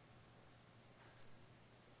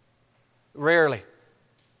 Rarely.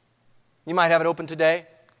 You might have it open today.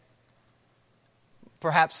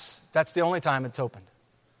 Perhaps that's the only time it's opened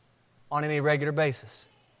on any regular basis.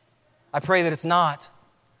 I pray that it's not.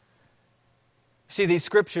 See, these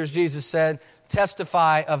scriptures, Jesus said,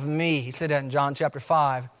 testify of me. He said that in John chapter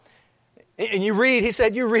 5. And he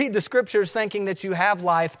said, you read the scriptures thinking that you have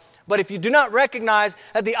life, but if you do not recognize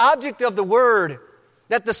that the object of the word,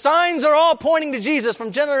 that the signs are all pointing to Jesus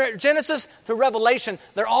from Genesis to Revelation,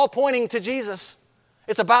 they're all pointing to Jesus.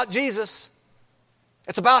 It's about Jesus.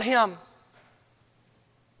 It's about Him.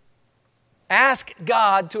 Ask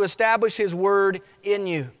God to establish His word in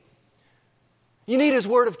you. You need His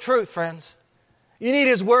word of truth, friends. You need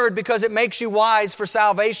His word because it makes you wise for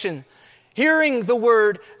salvation. Hearing the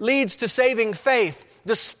word leads to saving faith.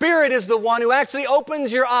 The Spirit is the one who actually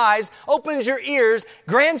opens your eyes, opens your ears,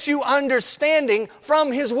 grants you understanding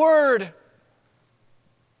from His word.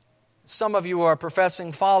 Some of you are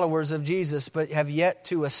professing followers of Jesus, but have yet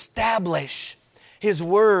to establish His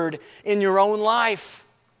word in your own life.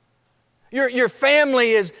 Your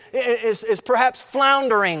family is perhaps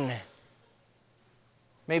floundering.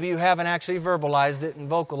 Maybe you haven't actually verbalized it and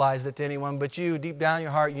vocalized it to anyone, but you, deep down in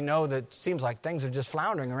your heart, you know that it seems like things are just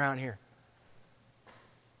floundering around here.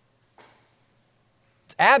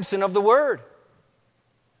 It's absent of the Word.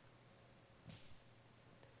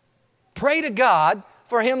 Pray to God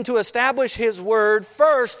for Him to establish His Word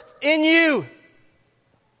first in you,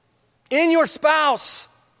 in your spouse,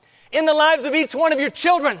 in the lives of each one of your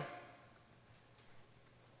children.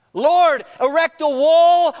 Lord, erect a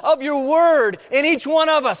wall of your word in each one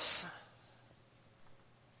of us.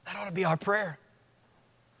 That ought to be our prayer.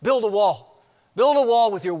 Build a wall. Build a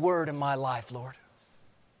wall with your word in my life, Lord.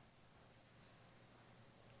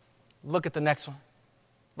 Look at the next one.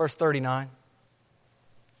 Verse 39.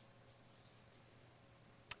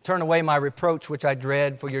 Turn away my reproach which I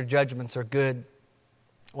dread, for your judgments are good.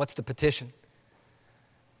 What's the petition?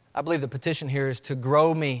 I believe the petition here is to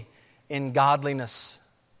grow me in godliness.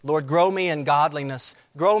 Lord, grow me in godliness.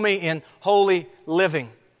 Grow me in holy living.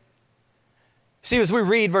 See, as we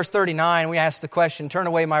read verse 39, we ask the question, turn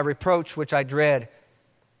away my reproach which I dread.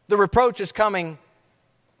 The reproach is coming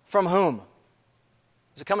from whom?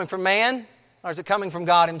 Is it coming from man, or is it coming from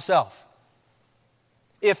God Himself?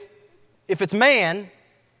 If it's man,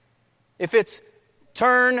 if it's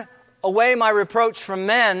turn away my reproach from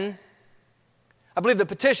men, I believe the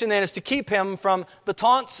petition then is to keep him from the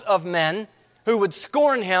taunts of men who would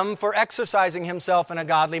scorn him for exercising himself in a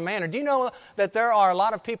godly manner. Do you know that there are a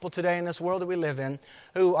lot of people today in this world that we live in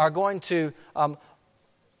who are going to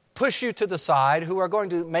push you to the side, who are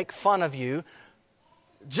going to make fun of you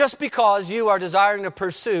just because you are desiring to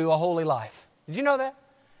pursue a holy life? Did you know that?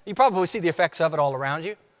 You probably see the effects of it all around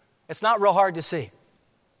you. It's not real hard to see.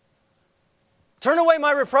 Turn away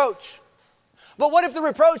my reproach. But what if the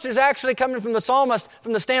reproach is actually coming from the psalmist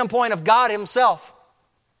from the standpoint of God himself?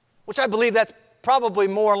 Which I believe that's probably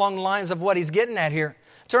more along the lines of what he's getting at here.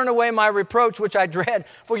 Turn away my reproach, which I dread,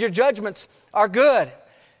 for your judgments are good.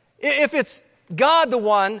 If it's God the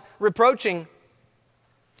one reproaching,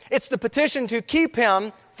 it's the petition to keep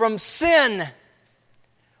him from sin,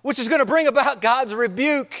 which is going to bring about God's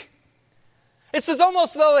rebuke. It's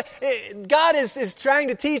almost though God is trying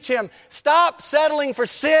to teach him, stop settling for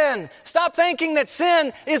sin. Stop thinking that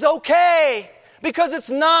sin is okay, because it's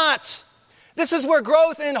not. This is where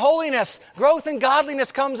growth in holiness, growth in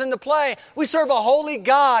godliness comes into play. We serve a holy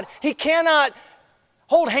God. He cannot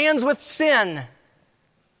hold hands with sin.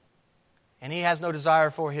 And He has no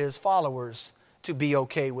desire for His followers to be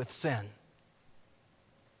okay with sin.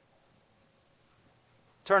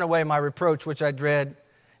 Turn away my reproach, which I dread.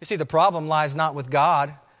 You see, the problem lies not with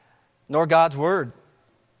God, nor God's Word.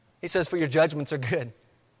 He says, for your judgments are good.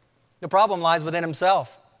 The problem lies within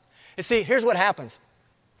himself. You see, here's what happens.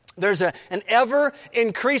 There's an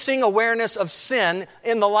ever-increasing awareness of sin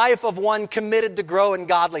in the life of one committed to grow in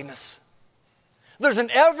godliness. There's an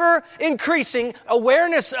ever-increasing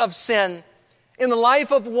awareness of sin in the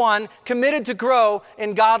life of one committed to grow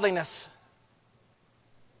in godliness.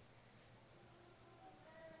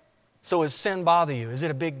 So does sin bother you? Is it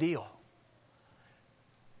a big deal?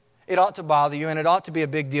 It ought to bother you, and it ought to be a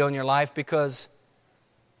big deal in your life because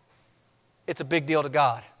it's a big deal to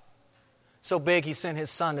God. So big, He sent His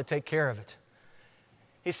Son to take care of it.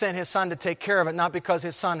 He sent His Son to take care of it, not because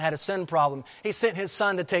His Son had a sin problem. He sent His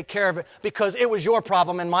Son to take care of it because it was your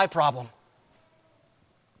problem and my problem.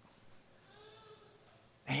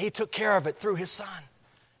 And He took care of it through His Son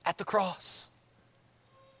at the cross.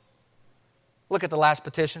 Look at the last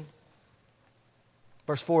petition.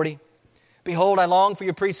 Verse 40. Behold, I long for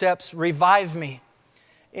your precepts. Revive me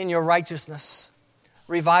in your righteousness.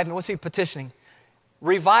 Revive me. What's He petitioning?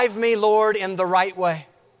 Revive me, Lord, in the right way.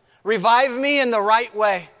 Revive me in the right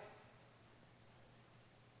way.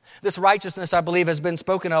 This righteousness, I believe, has been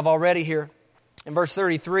spoken of already here. In verse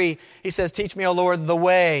 33, He says, teach me, O Lord, the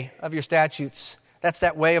way of your statutes. That's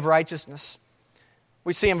that way of righteousness.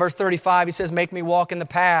 We see in verse 35, He says, make me walk in the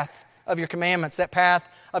path of your commandments. That path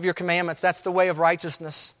of your commandments, that's the way of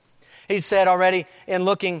righteousness. He said already in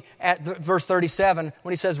looking at verse 37,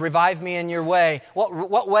 when He says, revive me in your way.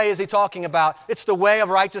 What way is He talking about? It's the way of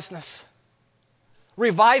righteousness.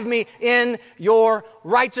 Revive me in your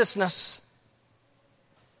righteousness.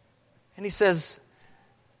 And He says,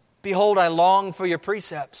 behold, I long for your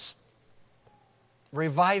precepts.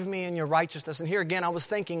 Revive me in your righteousness. And here again, I was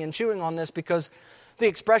thinking and chewing on this because the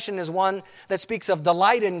expression is one that speaks of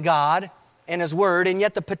delight in God and His Word, and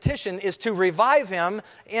yet the petition is to revive Him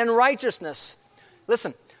in righteousness.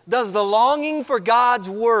 Listen, does the longing for God's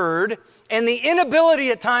Word and the inability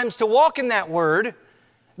at times to walk in that Word,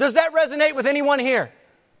 does that resonate with anyone here?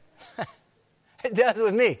 It does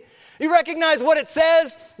with me. You recognize what it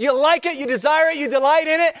says, you like it, you desire it, you delight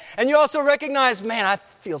in it, and you also recognize, man, I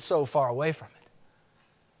feel so far away from it.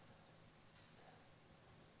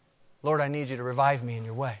 Lord, I need you to revive me in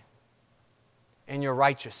your way, in your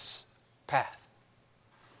righteous path.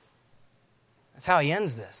 That's how He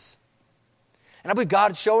ends this. And I believe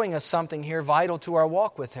God's showing us something here vital to our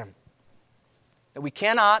walk with Him. That we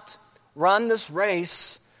cannot run this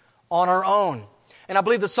race on our own. And I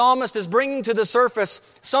believe the psalmist is bringing to the surface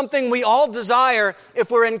something we all desire if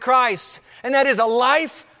we're in Christ. And that is a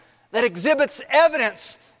life that exhibits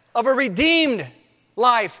evidence of a redeemed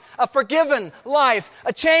life, a forgiven life,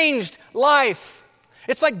 a changed life.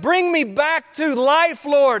 It's like, bring me back to life,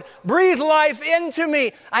 Lord. Breathe life into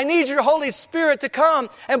me. I need your Holy Spirit to come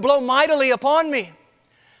and blow mightily upon me.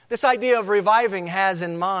 This idea of reviving has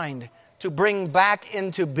in mind to bring back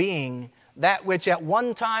into being that which at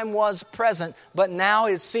one time was present, but now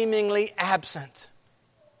is seemingly absent.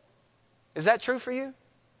 Is that true for you?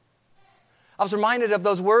 I was reminded of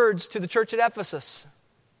those words to the church at Ephesus.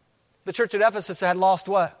 The church at Ephesus had lost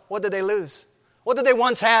what? What did they lose? What did they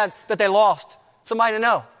once had that they lost? Somebody to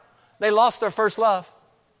know. They lost their first love.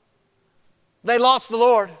 They lost the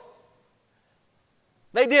Lord.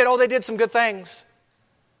 They did some good things.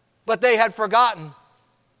 But they had forgotten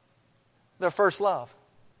their first love.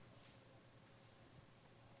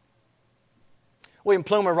 William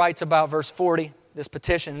Plumer writes about verse 40, this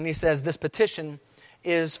petition, and he says, this petition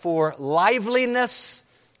is for liveliness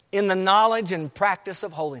in the knowledge and practice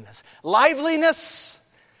of holiness. Liveliness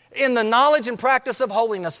in the knowledge and practice of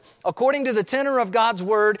holiness, according to the tenor of God's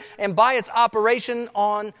Word and by its operation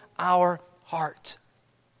on our heart.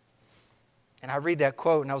 And I read that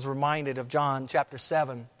quote and I was reminded of John chapter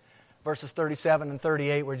 7, verses 37 and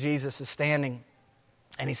 38, where Jesus is standing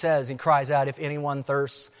And he cries out, if anyone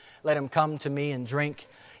thirsts, let him come to me and drink.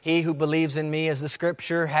 He who believes in me, as the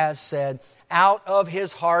Scripture has said, out of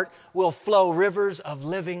his heart will flow rivers of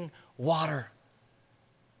living water.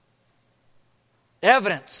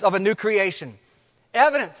 Evidence of a new creation.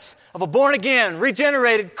 Evidence of a born-again,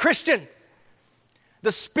 regenerated Christian.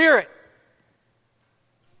 The Spirit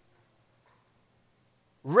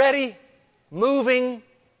ready, moving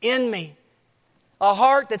in me. A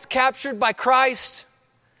heart that's captured by Christ,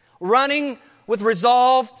 running with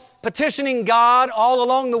resolve, petitioning God all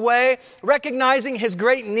along the way, recognizing His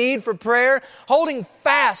great need for prayer, holding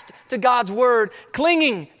fast to God's Word,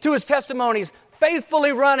 clinging to His testimonies,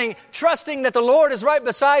 faithfully running, trusting that the Lord is right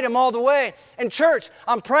beside him all the way. And church,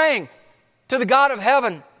 I'm praying to the God of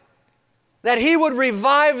heaven that He would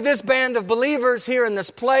revive this band of believers here in this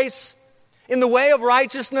place in the way of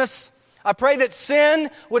righteousness. I pray that sin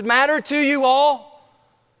would matter to you all.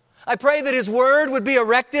 I pray that His Word would be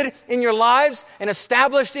erected in your lives and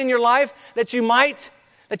established in your life, that you might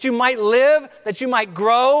live, that you might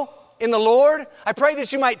grow in the Lord. I pray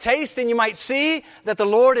that you might taste and you might see that the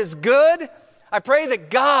Lord is good. I pray that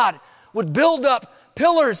God would build up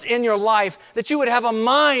pillars in your life, that you would have a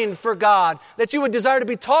mind for God, that you would desire to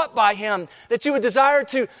be taught by Him, that you would desire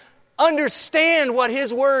to understand what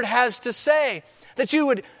His Word has to say, that you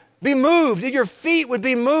would be moved, that your feet would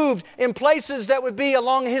be moved in places that would be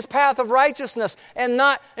along His path of righteousness and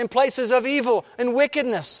not in places of evil and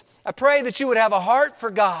wickedness. I pray that you would have a heart for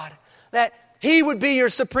God, that He would be your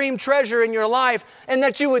supreme treasure in your life, and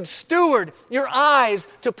that you would steward your eyes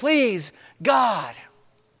to please God.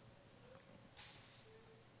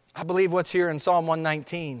 I believe what's here in Psalm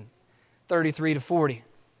 119, 33 to 40,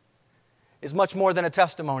 is much more than a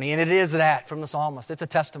testimony, and it is that from the psalmist. It's a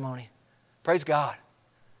testimony. Praise God.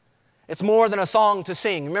 It's more than a song to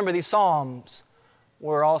sing. Remember, these psalms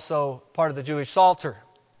were also part of the Jewish Psalter.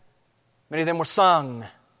 Many of them were sung.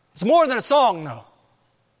 It's more than a song, though.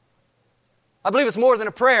 I believe it's more than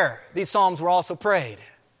a prayer. These psalms were also prayed.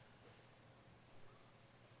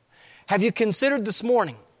 Have you considered this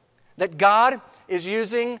morning that God is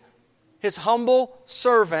using His humble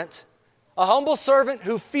servant, a humble servant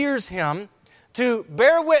who fears Him, to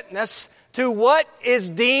bear witness to what is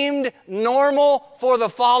deemed normal for the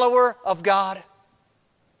follower of God?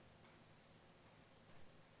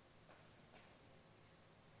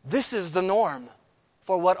 This is the norm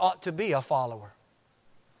for what ought to be a follower.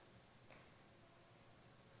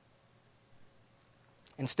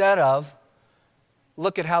 Instead of,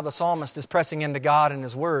 look at how the psalmist is pressing into God and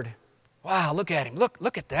His Word. Wow, look at him.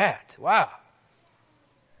 Look at that. Wow.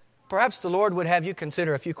 Perhaps the Lord would have you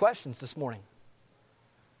consider a few questions this morning.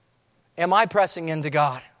 Am I pressing into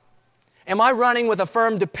God? Am I running with a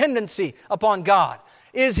firm dependency upon God?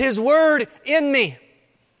 Is His Word in me?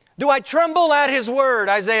 Do I tremble at His Word?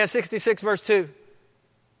 Isaiah 66 verse 2.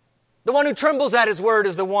 The one who trembles at His Word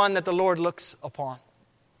is the one that the Lord looks upon.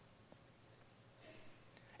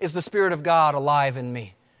 Is the Spirit of God alive in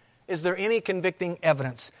me? Is there any convicting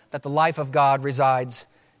evidence that the life of God resides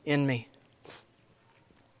in me?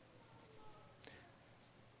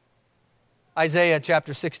 Isaiah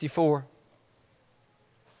chapter 64,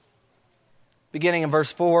 beginning in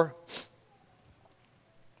verse 4.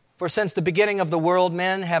 For since the beginning of the world,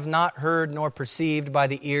 men have not heard nor perceived by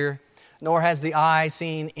the ear, nor has the eye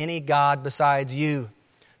seen any God besides you,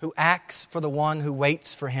 who acts for the one who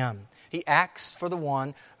waits for Him. He acts for the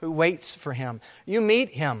one who waits for Him. You meet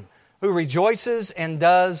Him who rejoices and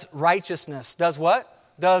does righteousness. Does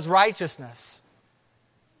what? Does righteousness.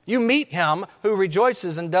 You meet Him who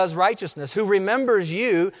rejoices and does righteousness, who remembers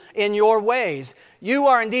you in your ways. You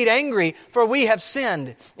are indeed angry, for we have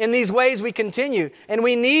sinned. In these ways we continue, and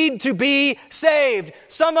we need to be saved.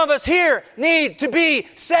 Some of us here need to be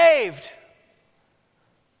saved.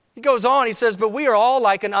 He goes on, he says, but we are all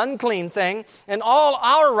like an unclean thing, and all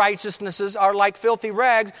our righteousnesses are like filthy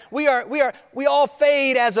rags. We all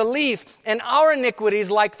fade as a leaf, and our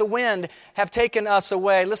iniquities, like the wind, have taken us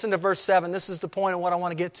away. Listen to verse 7. This is the point of what I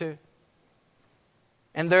want to get to.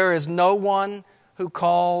 And there is no one who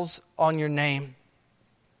calls on your name,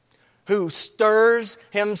 who stirs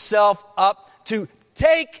himself up to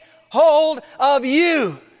take hold of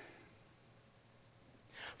you.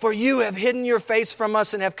 For you have hidden your face from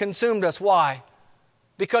us and have consumed us. Why?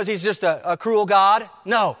 Because He's just a cruel God?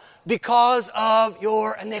 No, because of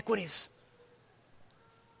your iniquities.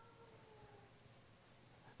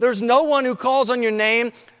 There's no one who calls on your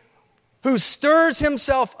name, who stirs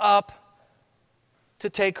himself up to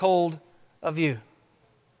take hold of you.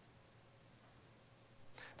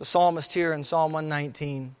 The psalmist here in Psalm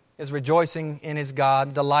 119 is rejoicing in his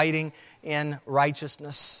God, delighting in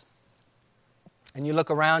righteousness. And you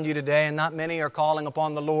look around you today, and not many are calling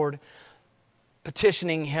upon the Lord,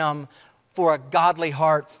 petitioning Him for a godly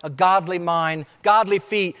heart, a godly mind, godly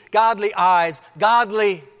feet, godly eyes,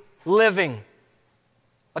 godly living,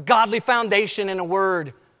 a godly foundation in a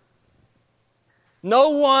word.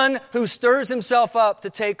 No one who stirs himself up to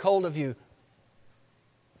take hold of you.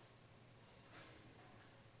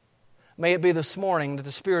 May it be this morning that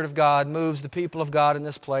the Spirit of God moves the people of God in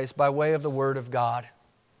this place by way of the Word of God.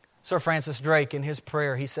 Sir Francis Drake, in his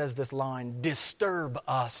prayer, he says this line, "Disturb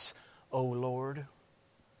us, O Lord.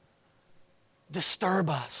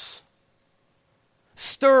 Disturb us.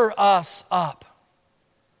 Stir us up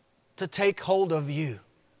to take hold of you.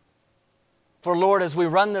 For Lord, as we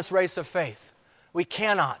run this race of faith, we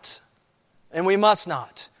cannot and we must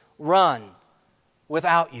not run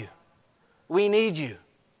without you. We need you."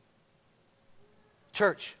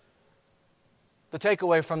 Church, the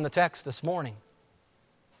takeaway from the text this morning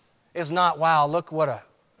is not, wow, look what an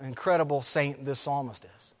incredible saint this psalmist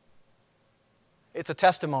is. It's a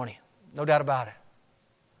testimony, no doubt about it.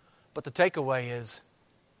 But the takeaway is,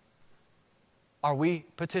 are we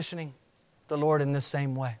petitioning the Lord in this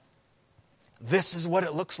same way? This is what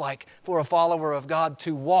it looks like for a follower of God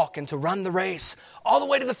to walk and to run the race all the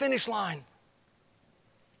way to the finish line.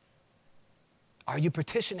 Are you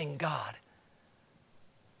petitioning God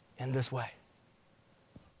in this way?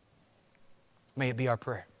 May it be our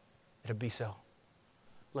prayer that it be so.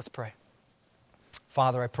 Let's pray.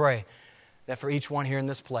 Father, I pray that for each one here in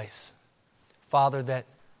this place, Father, that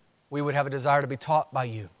we would have a desire to be taught by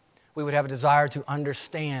you. We would have a desire to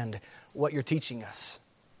understand what you're teaching us.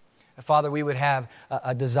 Father, we would have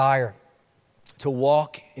a desire to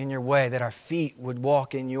walk in your way, that our feet would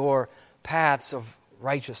walk in your paths of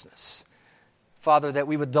righteousness. Father, that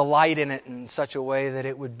we would delight in it in such a way that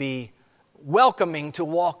it would be welcoming to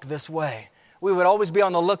walk this way. We would always be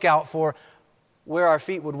on the lookout for where our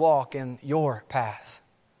feet would walk in your path.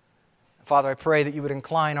 Father, I pray that you would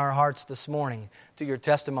incline our hearts this morning to your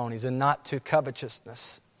testimonies and not to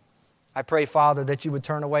covetousness. I pray, Father, that you would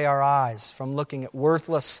turn away our eyes from looking at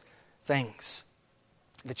worthless things,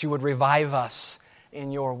 that you would revive us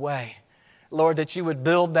in your way. Lord, that you would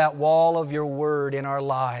build that wall of your word in our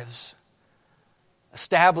lives.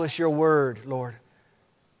 Establish your word, Lord.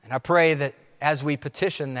 And I pray that as we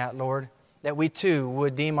petition that, Lord, that we too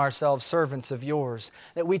would deem ourselves servants of yours,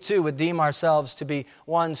 that we too would deem ourselves to be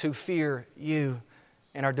ones who fear you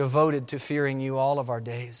and are devoted to fearing you all of our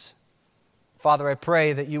days. Father, I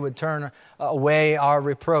pray that you would turn away our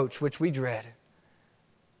reproach, which we dread.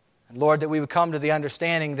 And Lord, that we would come to the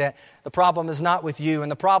understanding that the problem is not with you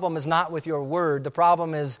and the problem is not with your word. The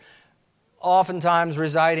problem is oftentimes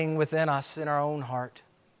residing within us in our own heart.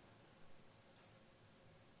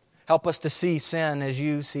 Help us to see sin as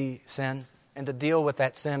you see sin and to deal with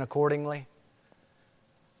that sin accordingly.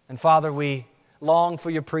 And Father, we long for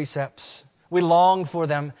your precepts. We long for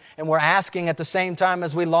them, and we're asking at the same time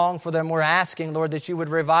as we long for them, we're asking, Lord, that you would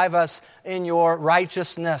revive us in your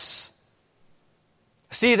righteousness.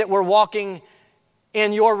 See that we're walking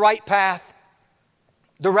in your right path.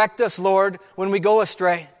 Direct us, Lord, when we go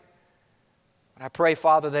astray. And I pray,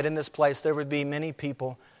 Father, that in this place there would be many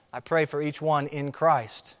people. I pray for each one in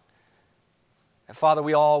Christ. And Father,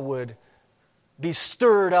 we all would be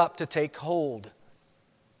stirred up to take hold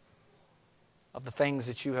of the things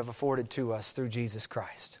that you have afforded to us through Jesus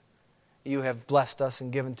Christ. You have blessed us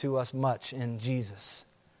and given to us much in Jesus.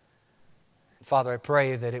 And Father, I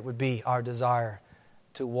pray that it would be our desire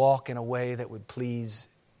to walk in a way that would please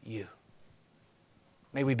you.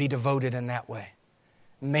 May we be devoted in that way.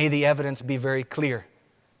 May the evidence be very clear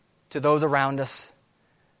to those around us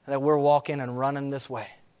that we're walking and running this way.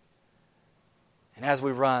 And as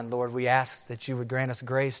we run, Lord, we ask that you would grant us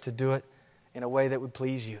grace to do it in a way that would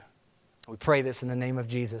please you. We pray this in the name of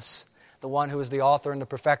Jesus, the one who is the author and the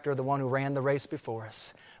perfecter, the one who ran the race before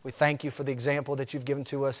us. We thank you for the example that you've given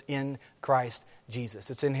to us in Christ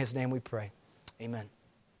Jesus. It's in his name we pray. Amen.